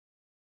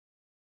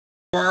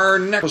Our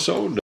next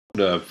episode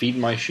of Feed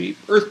My Sheep,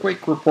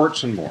 Earthquake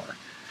Reports and More.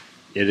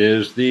 It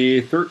is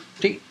the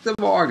 13th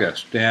of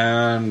August,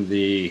 and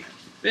the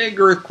big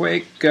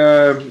earthquake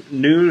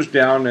news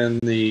down in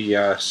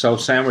the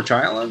South Sandwich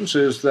Islands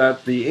is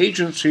that the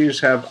agencies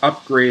have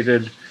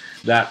upgraded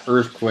that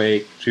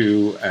earthquake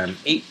to an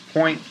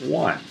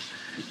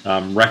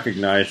 8.1,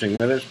 recognizing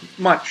that it's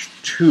much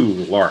too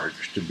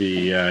large to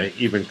be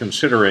even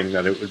considering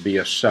that it would be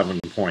a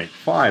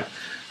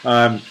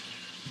 7.5.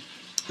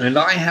 And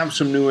I have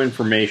some new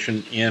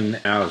information in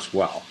as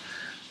well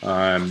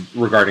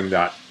regarding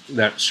that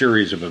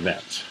series of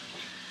events.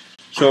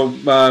 So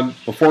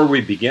before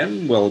we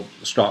begin, we'll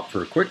stop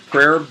for a quick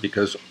prayer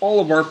because all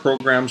of our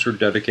programs are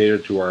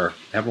dedicated to our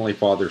Heavenly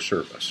Father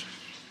service.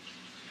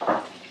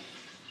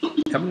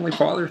 Heavenly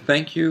Father,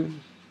 thank you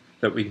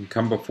that we can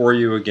come before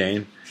you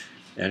again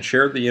and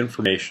share the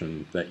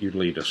information that you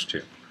lead us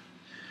to.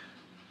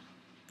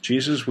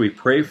 Jesus, we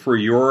pray for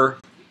your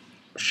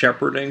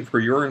shepherding, for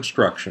your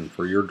instruction,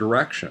 for your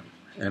direction.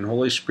 And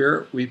Holy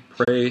Spirit, we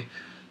pray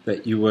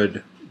that you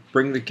would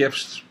bring the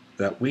gifts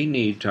that we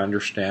need to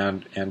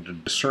understand and to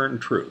discern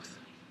truth.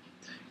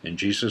 In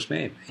Jesus'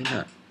 name,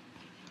 amen.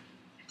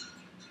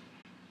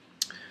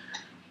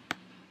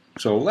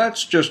 So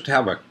let's just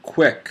have a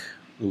quick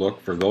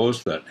look for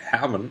those that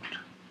haven't.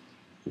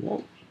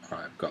 Whoa,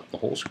 I've got the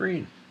whole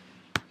screen.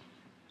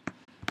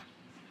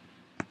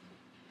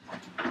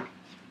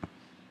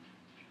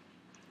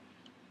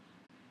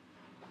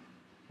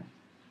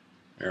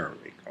 There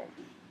we go.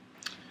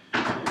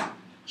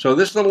 So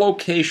this is the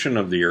location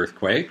of the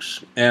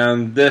earthquakes,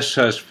 and this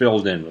has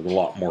filled in with a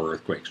lot more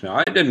earthquakes. Now,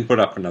 I didn't put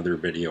up another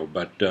video,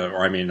 but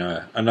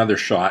another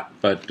shot,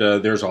 but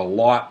there's a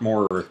lot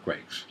more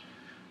earthquakes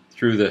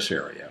through this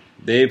area.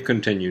 They've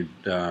continued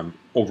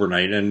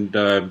overnight,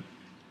 and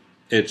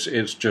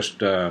it's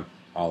just a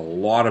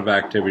lot of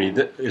activity.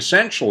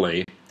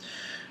 Essentially,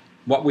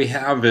 what we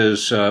have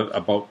is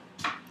about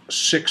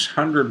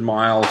 600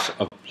 miles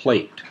of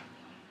plate,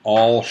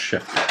 all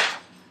shifting.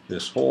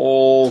 This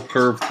whole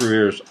curve through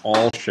here is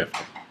all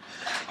shifting.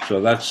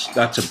 So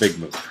that's a big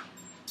move.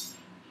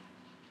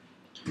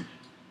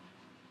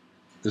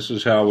 This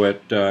is how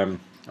it, I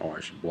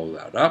should blow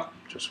that up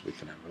just so we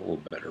can have a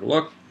little better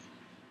look.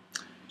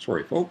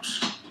 Sorry, folks.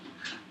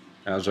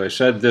 As I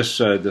said, this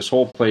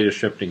whole plate is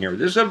shifting here.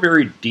 This is a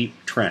very deep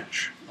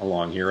trench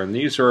along here, and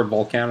these are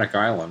volcanic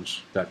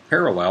islands that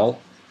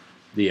parallel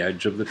the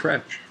edge of the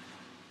trench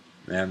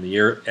and the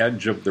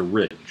edge of the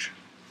ridge.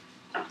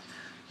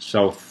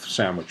 South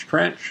Sandwich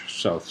Trench,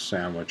 South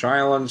Sandwich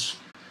Islands,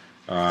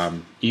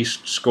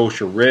 East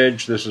Scotia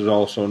Ridge. This is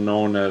also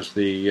known as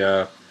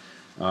the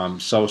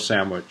South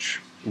Sandwich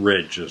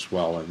Ridge as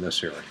well in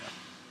this area.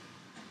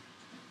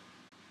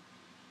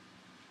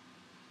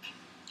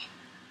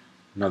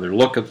 Another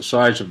look at the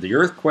size of the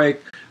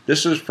earthquake.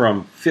 This is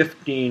from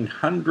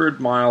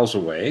 1,500 miles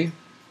away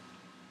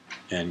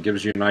and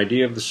gives you an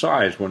idea of the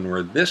size when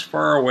we're this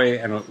far away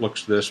and it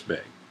looks this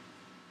big.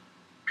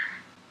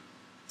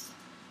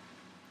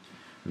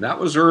 And that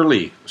was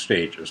early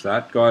stages.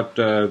 That got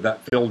that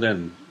filled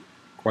in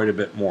quite a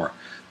bit more.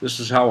 This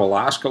is how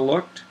Alaska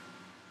looked.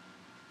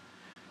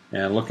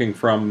 And looking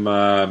from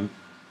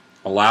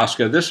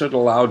Alaska, this had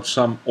allowed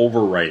some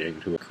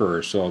overwriting to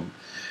occur. So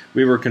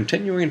we were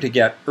continuing to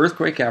get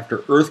earthquake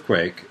after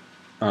earthquake,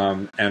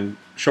 and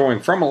showing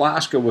from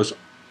Alaska was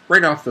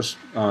right off the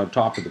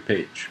top of the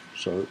page.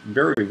 So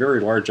very, very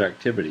large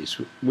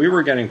activities. We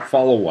were getting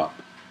follow-up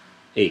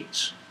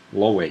 8s,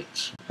 low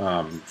 8s,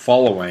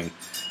 following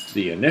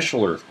the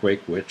initial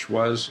earthquake, which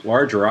was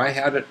larger. I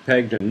had it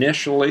pegged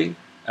initially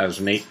as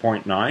an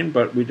 8.9,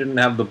 but we didn't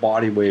have the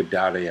body wave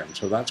data in,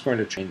 so that's going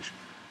to change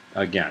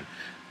again.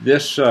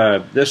 This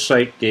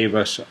site gave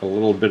us a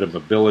little bit of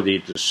ability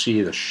to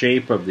see the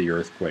shape of the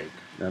earthquake,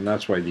 and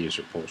that's why these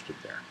are posted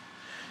there.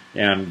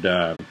 And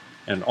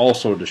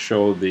also to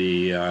show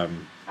the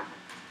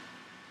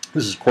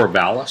this is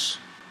Corvallis,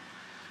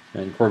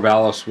 and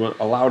Corvallis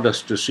allowed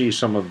us to see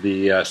some of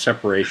the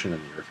separation in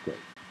the earthquake,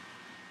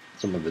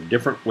 some of the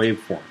different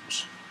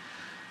waveforms.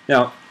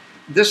 Now,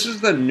 this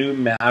is the new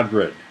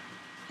Madrid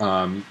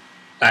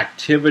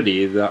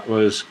activity that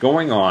was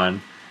going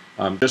on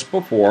just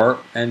before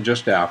and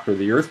just after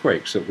the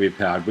earthquakes that we've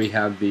had. We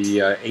had the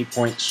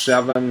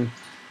 8.7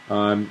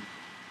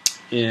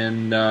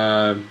 in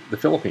the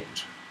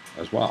Philippines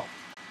as well.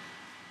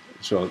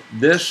 So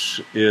this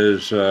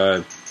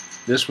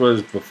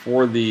was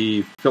before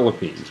the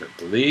Philippines, I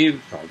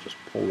believe. I'll just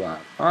pull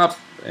that up,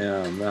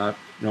 and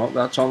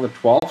that's on the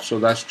 12th, so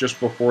that's just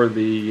before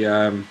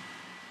the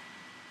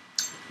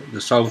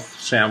South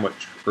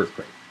Sandwich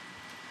earthquake.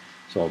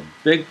 So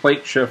big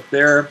plate shift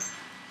there,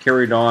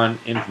 carried on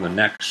into the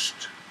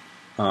next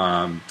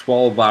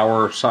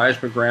 12-hour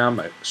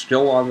seismogram,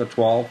 still on the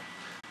 12th.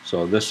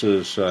 So this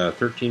is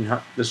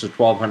 1300. This is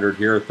 1200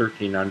 here,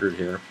 1300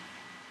 here.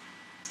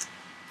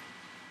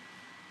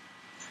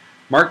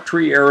 Mark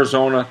Tree,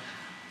 Arizona,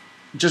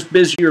 just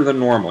busier than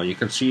normal. You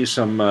can see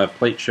some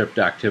plate shift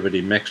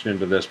activity mixed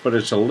into this, but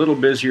it's a little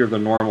busier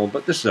than normal,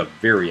 but this is a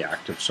very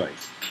active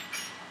site.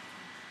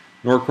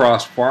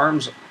 Norcross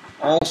Farms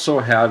also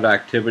had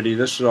activity.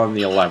 This is on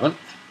the 11th.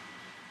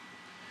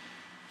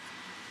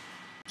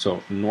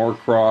 So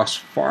Norcross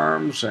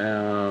Farms,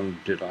 and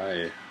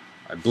I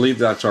believe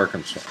that's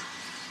Arkansas.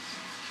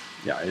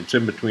 Yeah, it's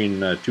in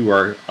between two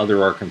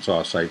other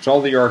Arkansas sites.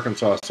 All the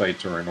Arkansas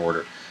sites are in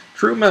order.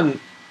 Truman,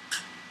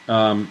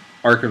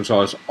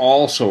 Arkansas is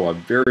also a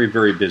very,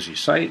 very busy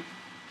site.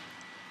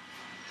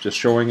 Just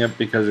showing it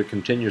because it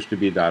continues to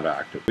be that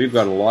active. We've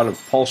got a lot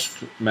of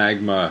pulsed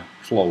magma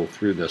flow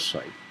through this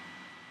site.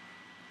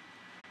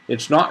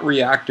 It's not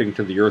reacting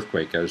to the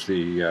earthquake as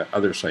the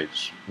other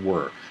sites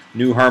were.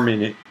 New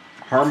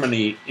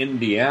Harmony,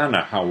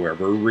 Indiana,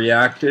 however,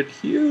 reacted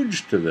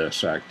huge to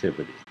this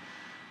activity.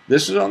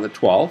 This is on the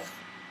 12th,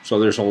 so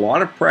there's a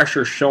lot of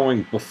pressure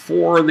showing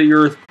before the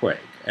earthquake,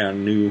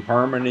 and New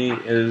Harmony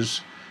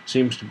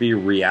seems to be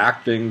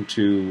reacting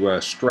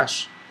to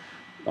stress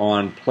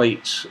on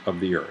plates of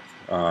the earth.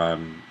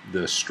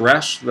 The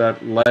stress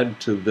that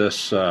led to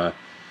this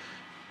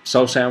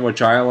South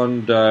Sandwich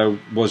Island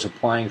was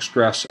applying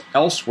stress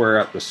elsewhere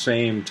at the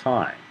same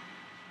time.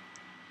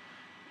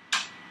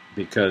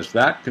 Because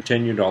that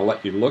continued, I'll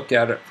let you look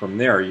at it from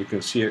there. You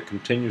can see it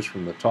continues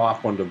from the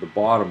top one to the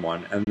bottom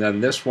one, and then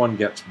this one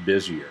gets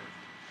busier.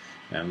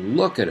 And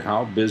look at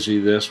how busy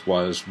this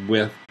was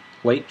with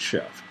plate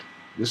shift.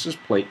 This is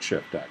plate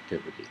shift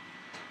activity.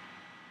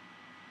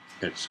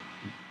 It's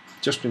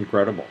just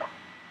incredible.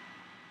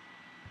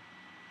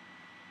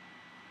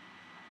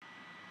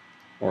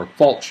 Or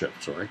fault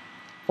shift, sorry.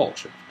 Fault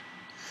shift.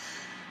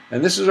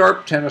 And this is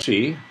ARP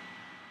Tennessee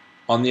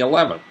on the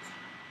 11th,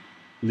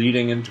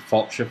 leading into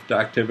fault shift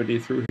activity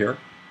through here.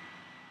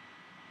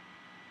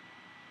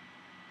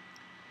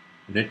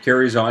 And it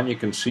carries on. You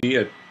can see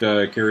it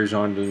carries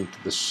on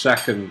into the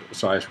second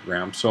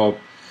seismogram. So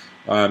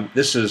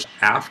this is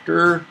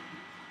after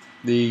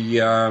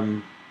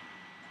the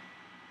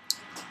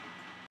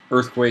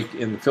earthquake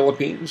in the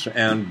Philippines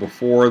and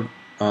before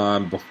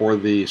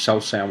the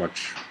South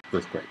Sandwich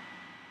earthquake.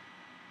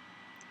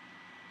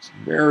 It's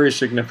very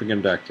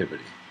significant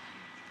activity.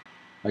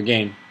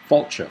 Again,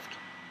 fault shift.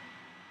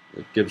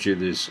 It gives you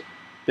these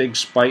big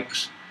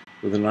spikes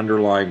with an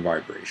underlying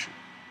vibration.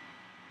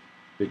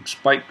 Big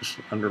spikes,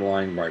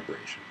 underlying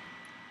vibration.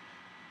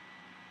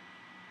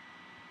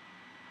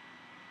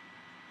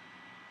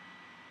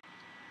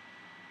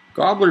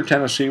 Gobbler,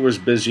 Tennessee was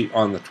busy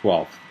on the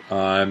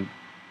 12th.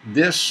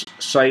 This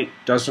site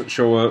doesn't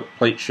show a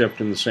plate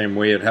shift in the same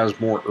way. It has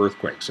more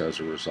earthquakes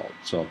as a result.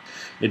 So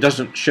it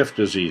doesn't shift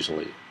as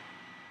easily.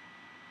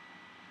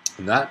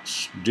 And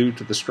that's due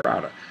to the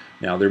strata.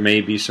 Now there may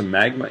be some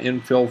magma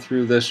infill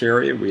through this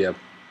area. We have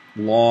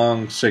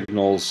long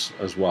signals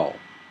as well,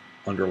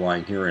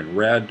 underlying here in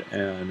red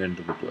and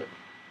into the blue.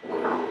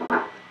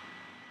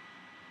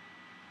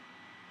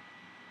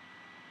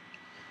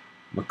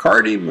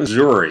 McCarty,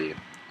 Missouri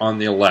on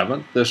the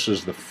 11th. This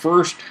is the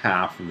first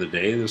half of the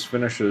day. This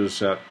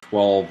finishes at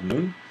 12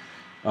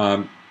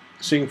 noon.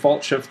 Seeing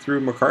fault shift through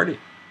McCarty.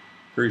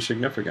 Very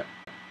significant.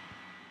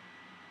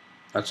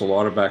 That's a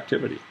lot of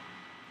activity.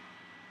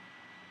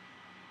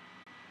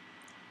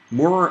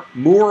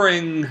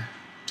 Mooring,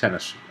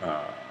 Tennessee,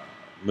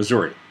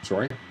 Missouri,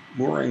 sorry.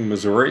 Mooring,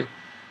 Missouri.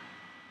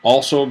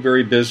 Also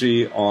very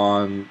busy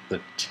on the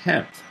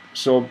 10th.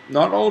 So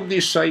not all of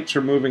these sites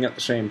are moving at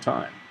the same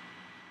time.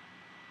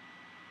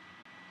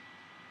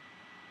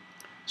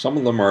 Some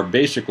of them are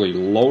basically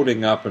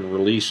loading up and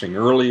releasing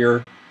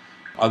earlier.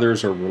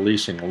 Others are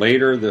releasing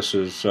later. This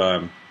is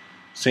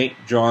St.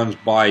 John's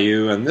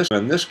Bayou, and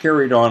this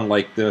carried on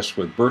like this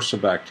with bursts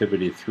of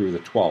activity through the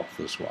 12th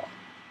as well.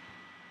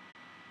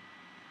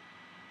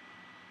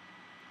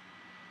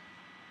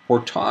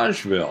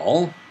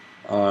 Portageville,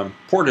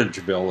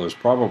 Portageville is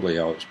probably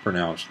how it's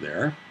pronounced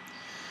there.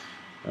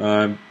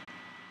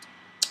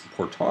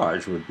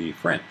 Portage would be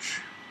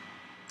French.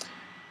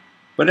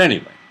 But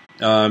anyway,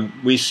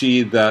 we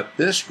see that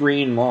this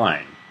green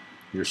line,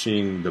 you're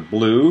seeing the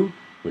blue,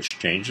 which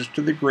changes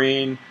to the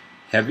green,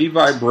 heavy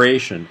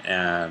vibration,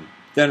 and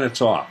then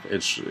it's off.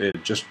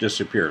 It just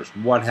disappears.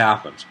 What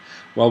happens?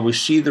 Well, we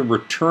see the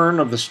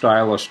return of the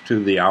stylus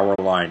to the hour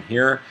line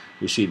here.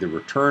 We see the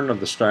return of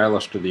the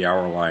stylus to the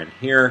hour line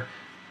here.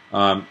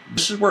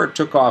 This is where it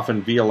took off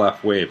in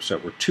VLF waves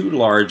that were too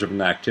large of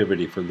an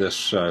activity for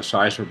this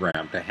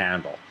seismogram to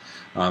handle.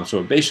 So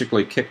it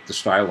basically kicked the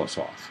stylus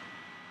off.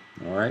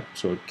 All right,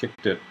 so it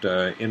kicked it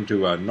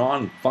into a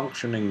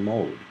non-functioning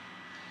mode.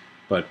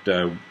 But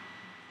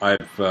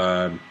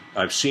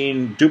I've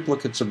seen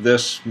duplicates of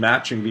this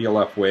matching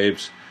VLF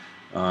waves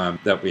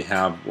that we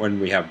have when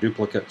we have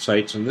duplicate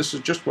sites, and this is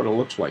just what it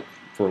looks like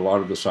for a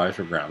lot of the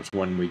seismograms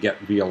when we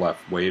get VLF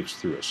waves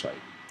through a site.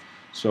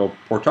 So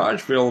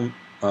Portageville,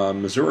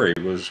 Missouri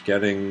was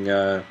getting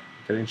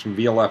some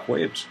VLF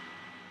waves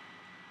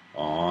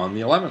on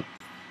the 11th,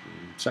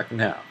 second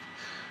half.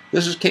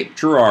 This is Cape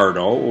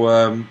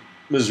Girardeau,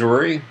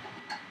 Missouri,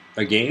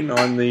 again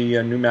on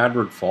the New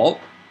Madrid Fault,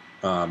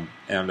 and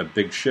a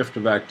big shift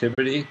of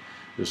activity.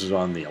 This is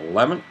on the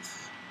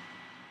 11th,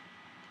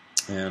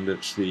 and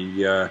it's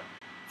the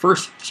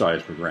first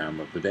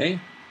seismogram of the day.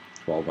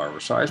 12-hour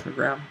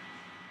seismogram.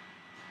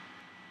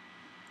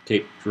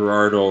 Cape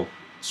Girardeau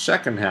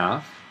second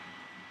half,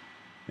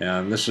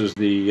 and this is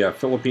the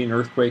Philippine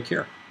earthquake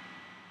here.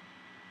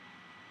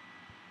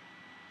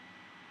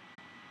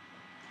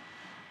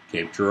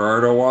 Cape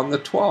Girardeau on the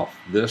 12th.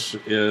 This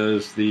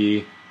is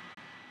the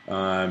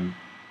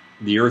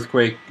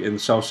earthquake in the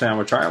South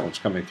Sandwich Islands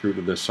coming through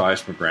to this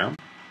seismogram.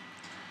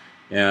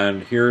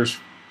 And here's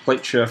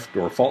plate shift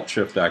or fault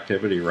shift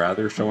activity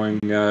rather showing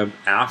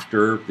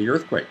after the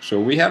earthquake. So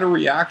we had a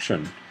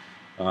reaction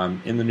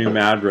in the New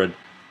Madrid,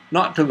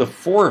 not to the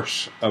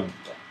force of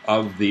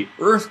the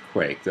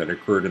earthquake that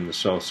occurred in the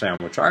South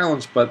Sandwich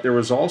Islands, but there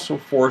was also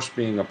force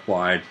being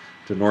applied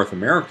to North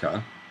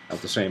America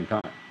at the same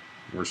time.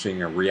 We're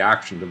seeing a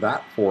reaction to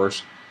that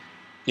force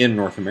in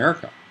North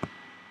America.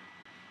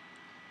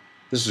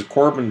 This is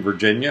Corbin,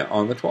 Virginia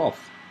on the 12th.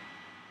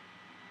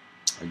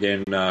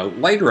 Again,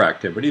 lighter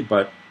activity,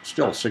 but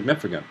still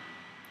significant.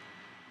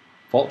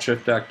 Fault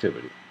shift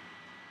activity.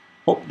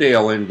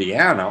 Hopedale,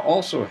 Indiana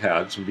also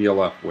had some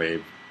VLF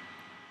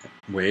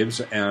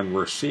waves, and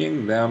we're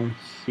seeing them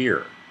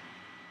here.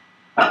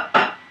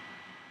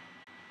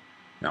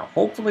 Now,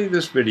 hopefully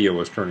this video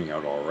is turning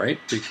out all right,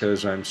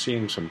 because I'm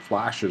seeing some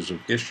flashes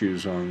of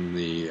issues on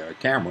the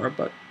camera,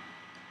 but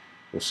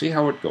we'll see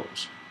how it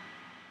goes.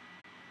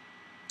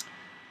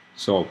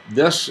 So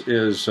this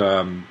is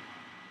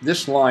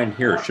this line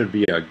here should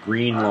be a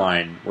green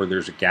line where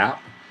there's a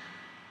gap.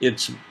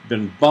 It's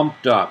been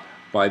bumped up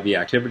by the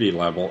activity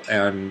level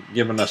and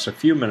given us a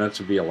few minutes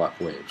of VLF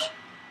waves.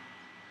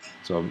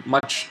 So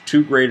much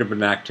too great of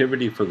an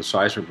activity for the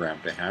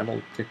seismogram to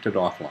handle, kicked it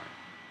offline.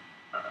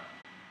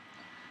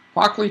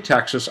 Hockley,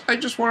 Texas, I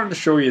just wanted to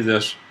show you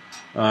this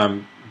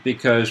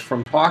because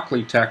from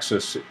Hockley,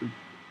 Texas,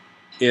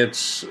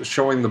 it's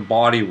showing the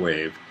body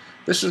wave.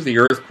 This is the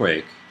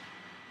earthquake,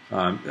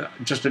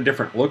 just a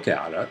different look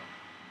at it,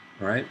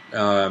 right?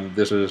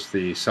 This is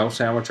the South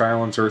Sandwich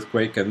Islands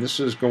earthquake, and this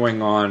is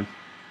going on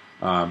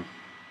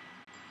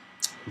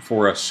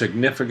for a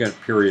significant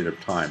period of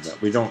time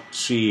that we don't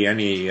see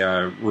any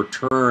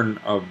return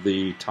of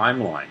the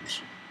timelines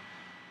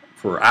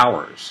for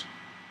hours.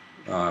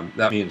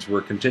 That means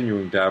we're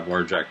continuing to have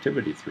large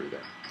activity through there.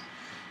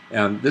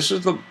 And this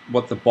is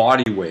what the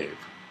body wave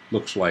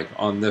looks like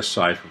on this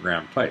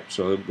seismogram type.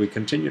 So we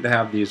continue to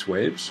have these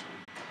waves.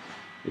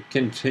 It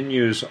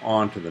continues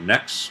on to the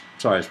next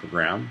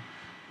seismogram.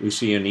 We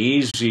see an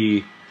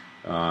easy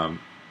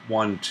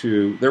 1,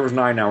 2, there was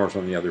 9 hours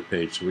on the other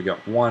page, so we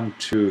got 1,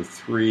 2,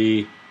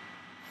 3,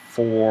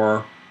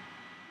 4,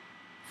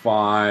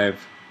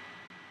 5.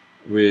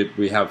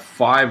 We have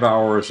 5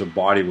 hours of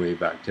body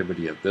wave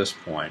activity at this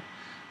point.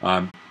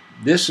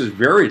 This is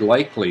very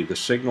likely the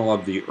signal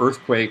of the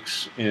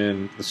earthquakes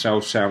in the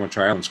South Sandwich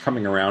Islands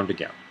coming around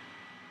again,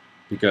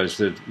 because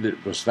it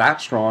was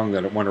that strong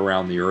that it went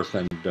around the Earth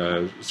and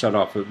set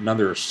off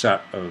another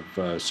set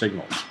of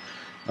signals.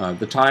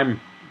 The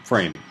time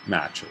frame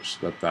matches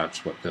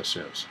that's what this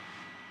is.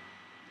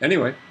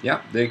 Anyway,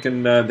 yeah, they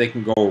can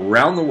go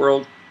around the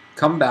world,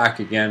 come back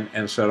again,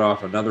 and set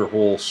off another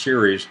whole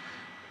series.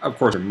 Of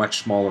course, they're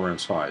much smaller in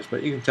size,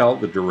 but you can tell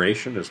the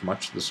duration is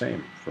much the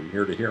same from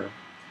here to here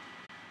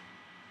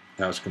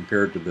as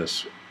compared to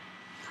this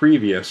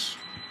previous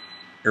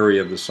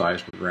area of the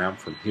seismogram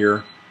from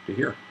here to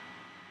here.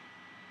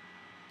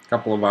 A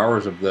couple of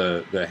hours of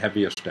the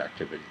heaviest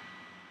activity.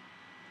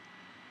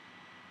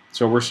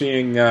 So we're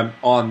seeing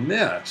on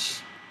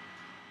this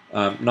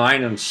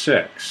 9 and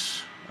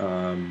 6,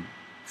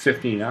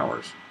 15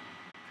 hours.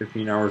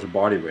 15 hours of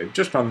body wave,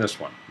 just on this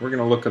one. We're going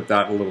to look at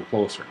that a little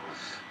closer.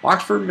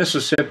 Oxford,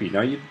 Mississippi.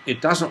 Now, it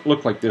doesn't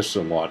look like this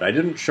a lot. I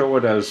didn't show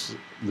it as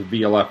the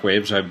VLF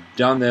waves. I've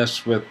done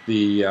this with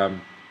the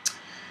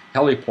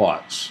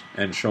heliplots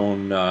and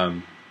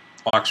shown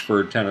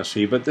Oxford,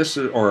 Tennessee, but this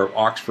is, or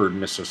Oxford,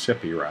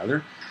 Mississippi,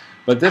 rather.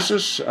 But this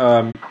is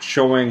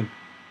showing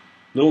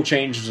little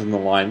changes in the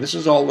line. This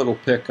is all little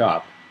pick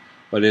up,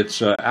 but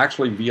it's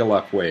actually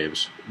VLF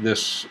waves.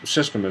 This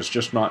system is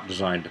just not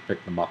designed to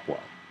pick them up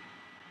well.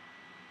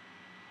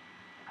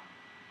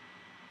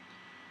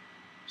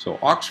 So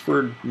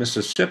Oxford,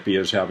 Mississippi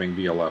is having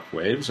VLF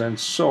waves, and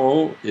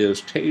so is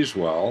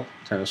Tazewell,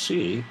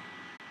 Tennessee.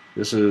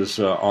 This is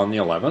on the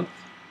 11th,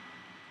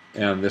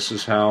 and this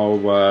is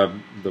how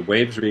the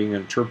waves are being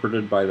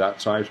interpreted by that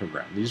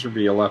seismogram. These are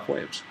VLF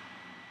waves.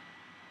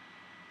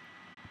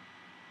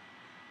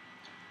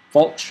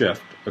 Fault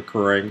shift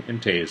occurring in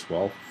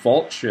Tazewell,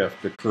 fault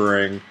shift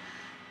occurring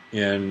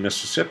in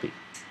Mississippi.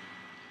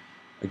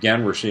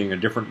 Again, we're seeing a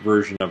different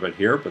version of it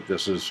here, but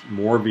this is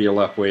more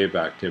VLF wave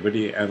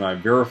activity, and I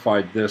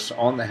verified this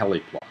on the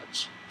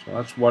heliplots. So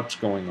that's what's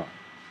going on.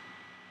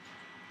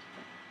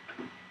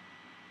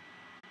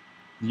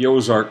 The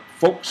Ozark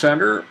Folk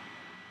Center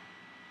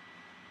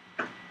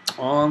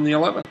on the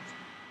 11th.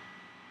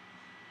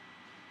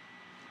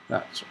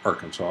 That's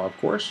Arkansas, of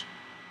course.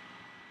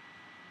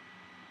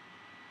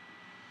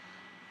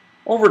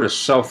 Over to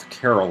South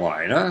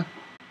Carolina,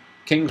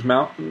 Kings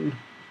Mountain,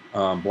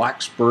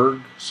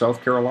 Blacksburg,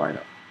 South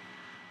Carolina.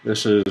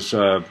 This is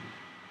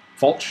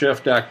fault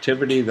shift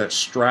activity that's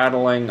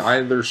straddling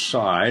either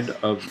side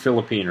of the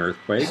Philippine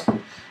earthquake.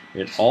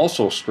 It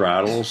also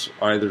straddles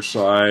either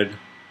side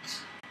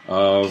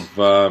of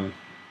the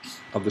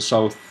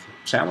South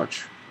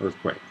Sandwich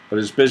earthquake, but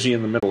it's busy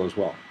in the middle as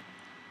well.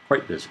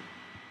 Quite busy.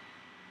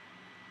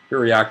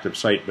 Very active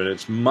site, but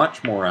it's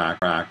much more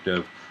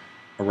active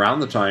around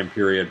the time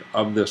period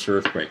of this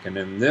earthquake. And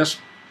in this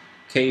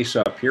case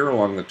up here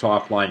along the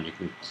top line, you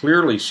can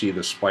clearly see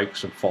the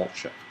spikes of fault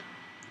shift.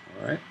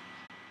 All right.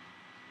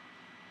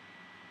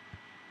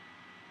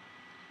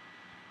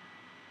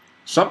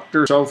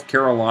 Sumter, South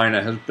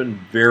Carolina has been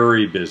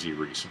very busy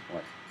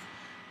recently.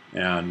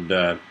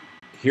 And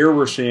here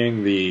we're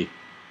seeing the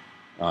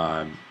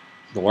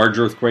large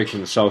earthquake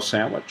in the South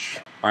Sandwich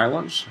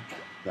Islands.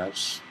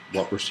 That's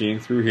what we're seeing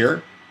through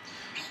here.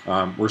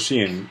 We're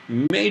seeing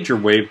major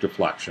wave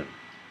deflection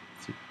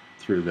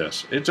through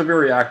this. It's a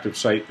very active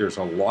site. There's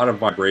a lot of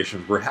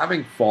vibrations. We're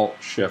having fault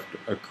shift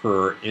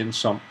occur in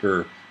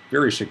Sumter,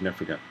 very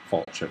significant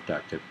fault shift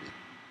activity.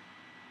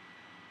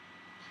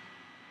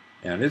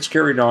 And it's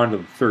carried on to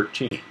the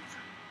 13th.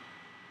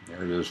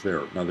 There it is there,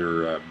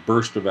 another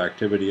burst of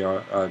activity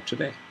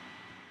today.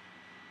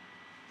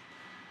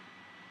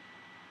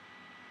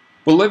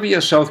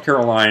 Bolivia, South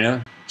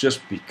Carolina,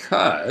 just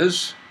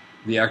because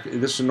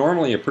this is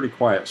normally a pretty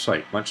quiet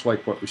site, much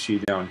like what we see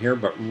down here,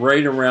 but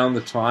right around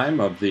the time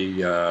of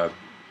the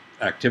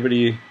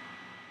activity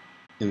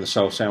in the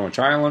South Sandwich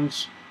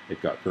Islands,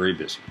 it got very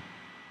busy.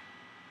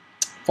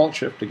 Fault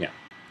shift again.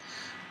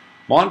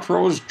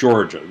 Montrose,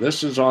 Georgia.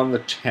 This is on the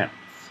 10th.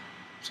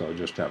 So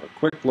just have a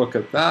quick look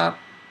at that.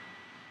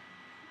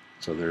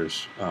 So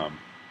there's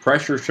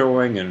pressure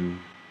showing in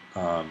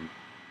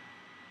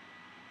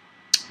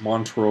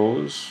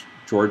Montrose,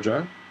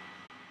 Georgia.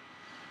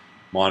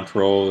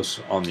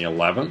 Montrose on the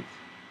 11th.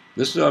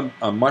 This is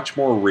a much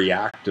more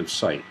reactive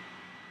site.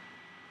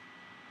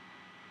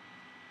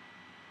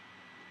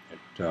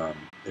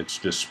 It's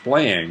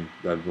displaying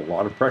that a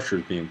lot of pressure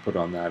is being put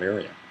on that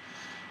area.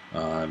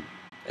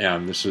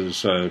 And this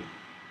is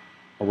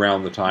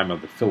around the time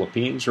of the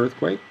Philippines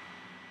earthquake.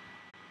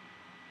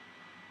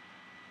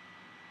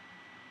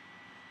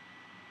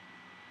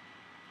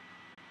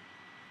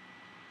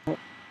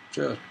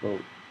 Just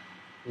about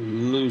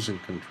losing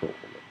control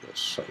of this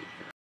site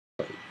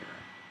here.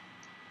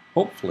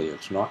 Hopefully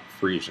it's not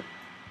freezing.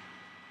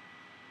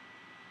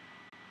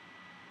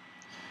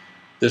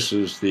 This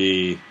is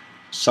the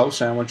South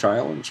Sandwich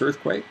Islands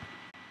earthquake.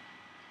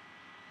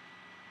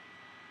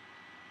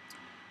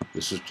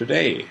 This is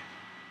today,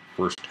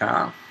 first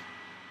half.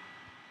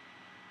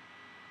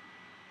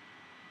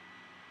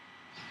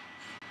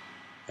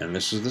 And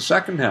this is the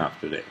second half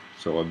today.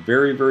 So a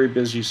very, very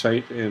busy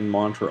site in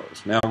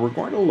Montrose. Now we're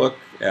going to look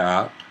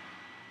at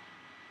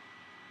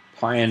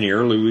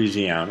Pioneer,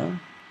 Louisiana.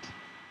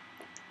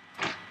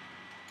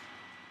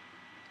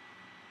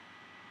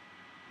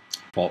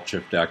 Fault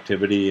shift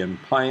activity in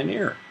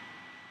Pioneer.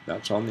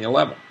 That's on the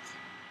 11th.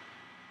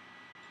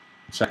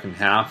 Second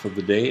half of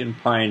the day in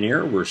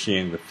Pioneer, we're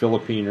seeing the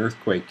Philippine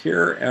earthquake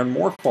here and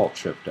more fault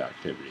shift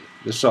activity.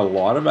 This is a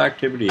lot of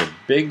activity, a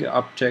big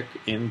uptick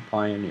in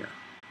Pioneer.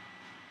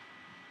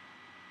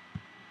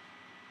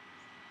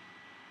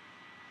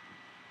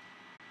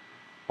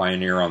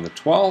 Pioneer on the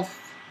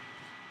 12th,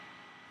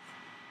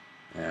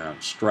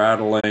 and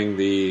straddling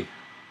the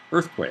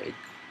earthquake.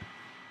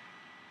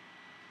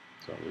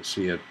 So we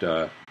see it,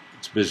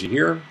 it's busy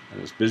here,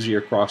 and it's busy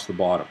across the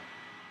bottom.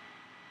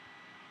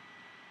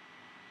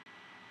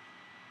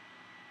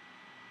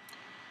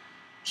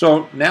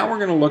 So now we're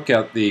going to look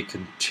at the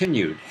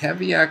continued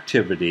heavy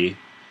activity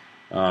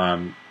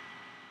of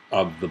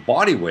the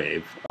body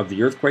wave of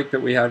the earthquake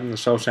that we had in the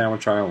South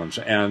Sandwich Islands.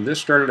 And this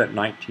started at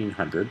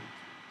 1900.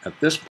 At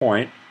this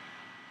point,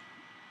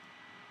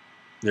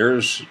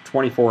 there's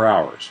 24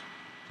 hours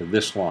to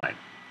this line.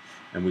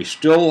 And we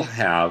still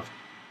have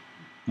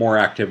more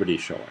activity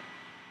showing.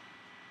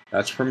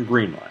 That's from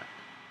Greenland.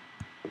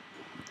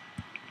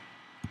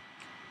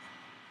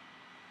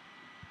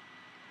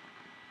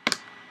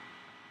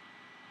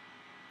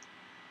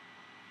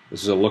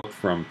 This is a look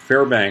from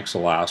Fairbanks,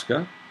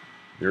 Alaska.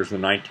 There's the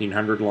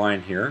 1900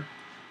 line here.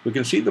 We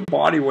can see the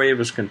body wave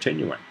is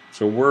continuing.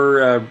 So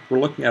we're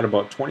looking at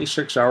about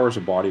 26 hours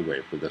of body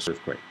wave for this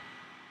earthquake.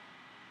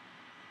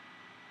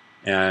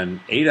 And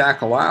Adak,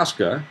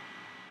 Alaska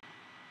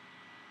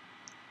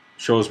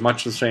shows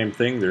much the same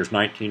thing. There's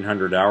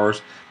 1900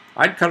 hours.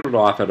 I'd cut it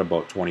off at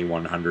about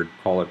 2100,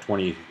 call it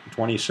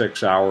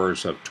 26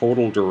 hours of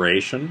total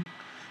duration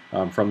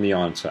from the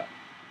onset.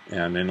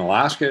 And in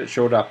Alaska, it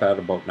showed up at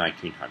about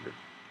 1900.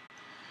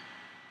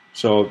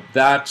 So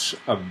that's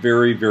a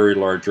very, very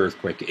large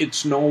earthquake.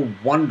 It's no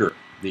wonder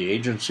the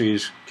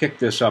agencies kicked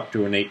this up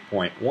to an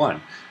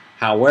 8.1.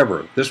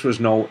 However, this was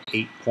no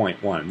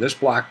 8.1. This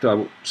blacked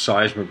out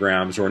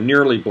seismograms, or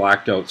nearly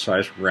blacked out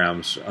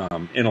seismograms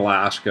in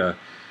Alaska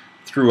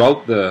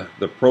throughout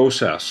the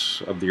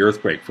process of the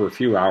earthquake for a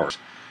few hours.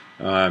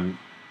 The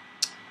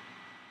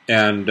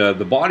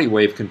body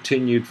wave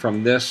continued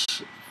from this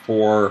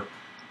for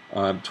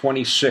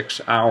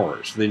 26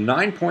 hours. The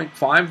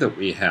 9.5 that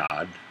we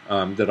had,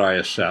 that I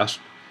assessed,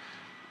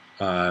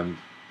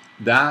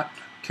 that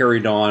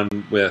carried on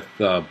with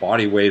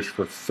body waves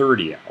for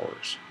 30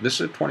 hours.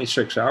 This is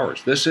 26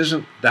 hours. This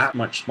isn't that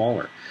much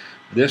smaller.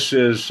 This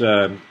is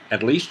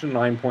at least a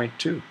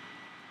 9.2.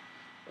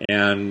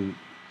 And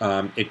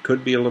it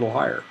could be a little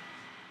higher.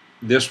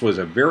 This was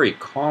a very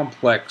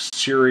complex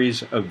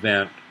series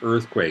event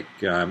earthquake,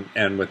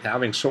 and with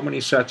having so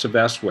many sets of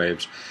S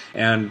waves,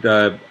 and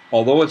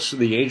although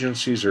the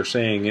agencies are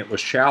saying it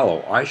was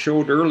shallow, I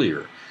showed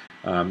earlier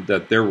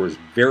that there was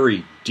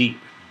very deep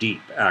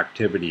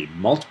activity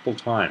multiple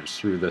times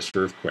through this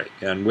earthquake,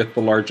 and with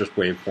the largest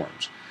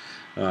waveforms.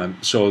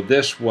 So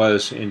this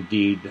was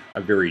indeed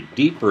a very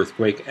deep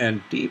earthquake,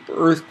 and deep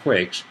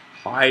earthquakes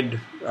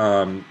hide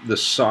the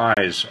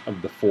size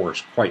of the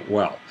force quite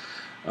well.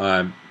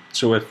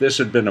 So if this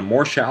had been a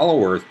more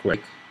shallow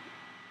earthquake,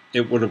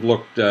 it would have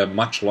looked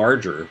much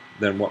larger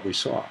than what we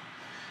saw.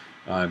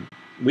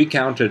 We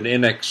counted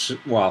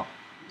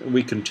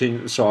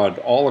we saw it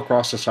all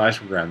across the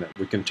seismogram that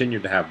we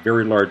continued to have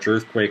very large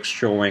earthquakes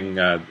showing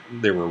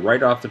they were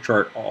right off the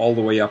chart all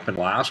the way up in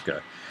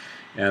Alaska.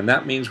 And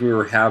that means we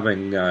were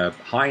having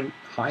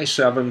high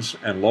sevens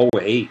and low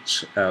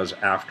eights as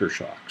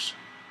aftershocks.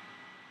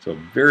 So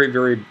very,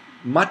 very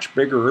much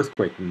bigger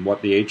earthquake than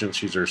what the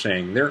agencies are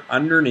saying. They're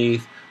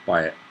underneath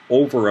by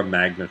over a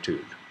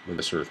magnitude with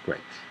this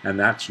earthquake, and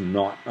that's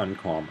not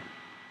uncommon.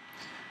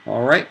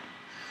 All right,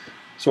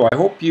 so I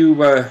hope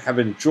you have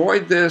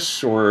enjoyed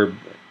this or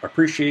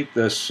appreciate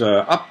this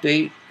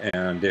update,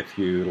 and if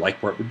you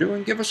like what we're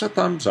doing, give us a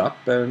thumbs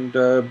up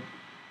and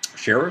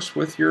share us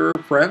with your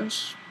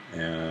friends,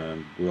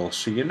 and we'll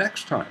see you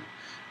next time.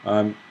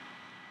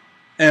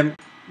 And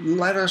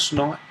let us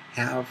not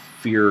have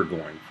fear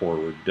going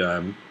forward.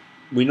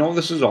 We know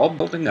this is all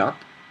building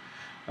up,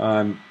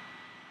 and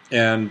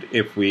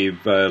if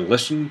we've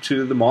listened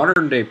to the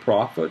modern day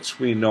prophets,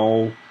 we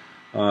know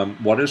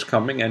what is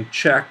coming and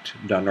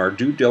done our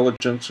due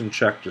diligence and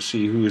checked to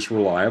see who is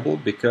reliable,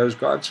 because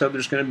God said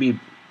there's going to be,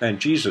 and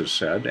Jesus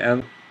said,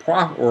 and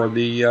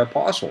the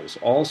apostles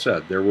all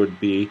said there would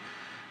be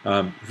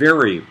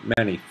very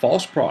many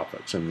false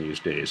prophets in these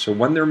days. So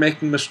when they're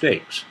making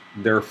mistakes,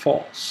 they're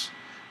false.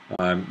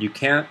 You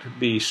can't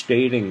be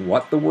stating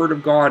what the Word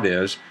of God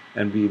is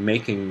and be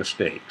making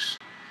mistakes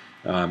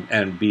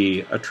and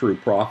be a true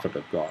prophet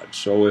of God.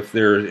 So if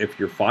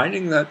you're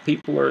finding that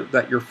people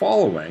that you're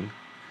following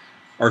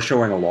are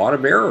showing a lot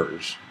of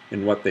errors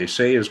in what they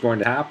say is going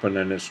to happen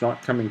and it's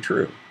not coming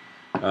true,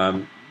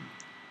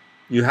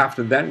 you have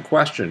to then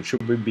question,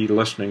 should we be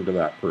listening to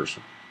that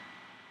person?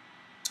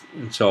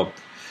 And so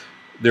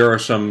there are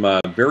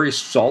some very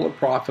solid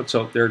prophets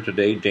out there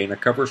today. Dana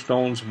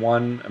Coverstone's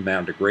one,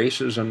 Amanda Grace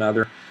is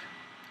another.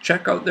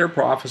 Check out their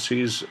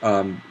prophecies.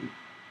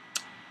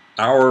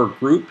 Our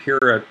group here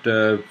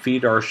at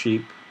Feed Our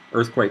Sheep,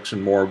 Earthquakes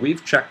and More,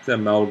 we've checked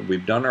them out.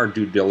 We've done our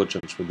due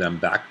diligence with them,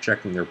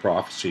 back-checking their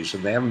prophecies,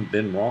 and they haven't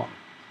been wrong.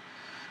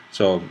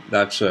 So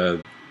that's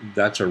a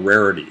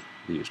rarity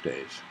these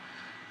days.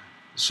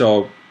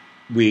 So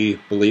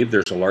we believe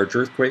there's a large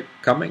earthquake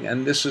coming,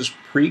 and this is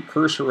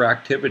precursor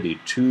activity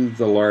to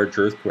the large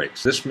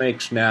earthquakes. This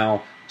makes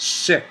now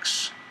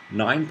 6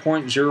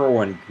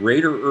 9.0 and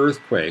greater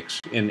earthquakes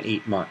in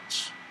 8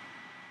 months.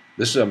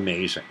 This is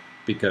amazing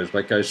because,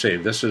 like I say,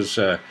 this is,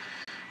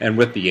 and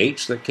with the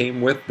 8s that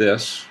came with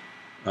this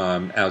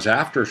as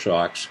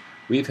aftershocks,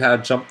 we've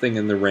had something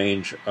in the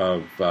range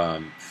of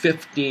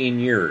 15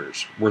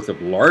 years worth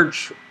of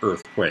large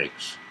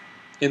earthquakes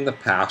in the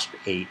past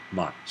 8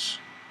 months.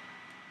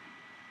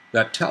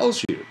 That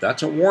tells you,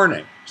 that's a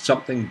warning,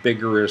 something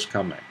bigger is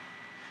coming.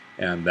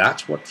 And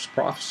that's what's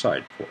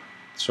prophesied for.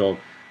 So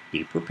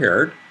be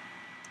prepared,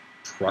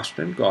 trust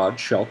in God,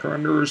 shelter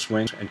under His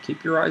wings, and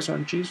keep your eyes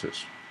on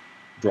Jesus.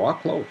 Draw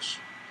close.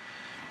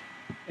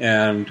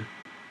 And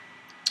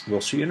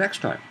we'll see you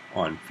next time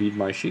on Feed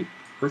My Sheep,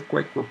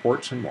 Earthquake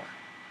Reports and more.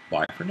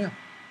 Bye for now.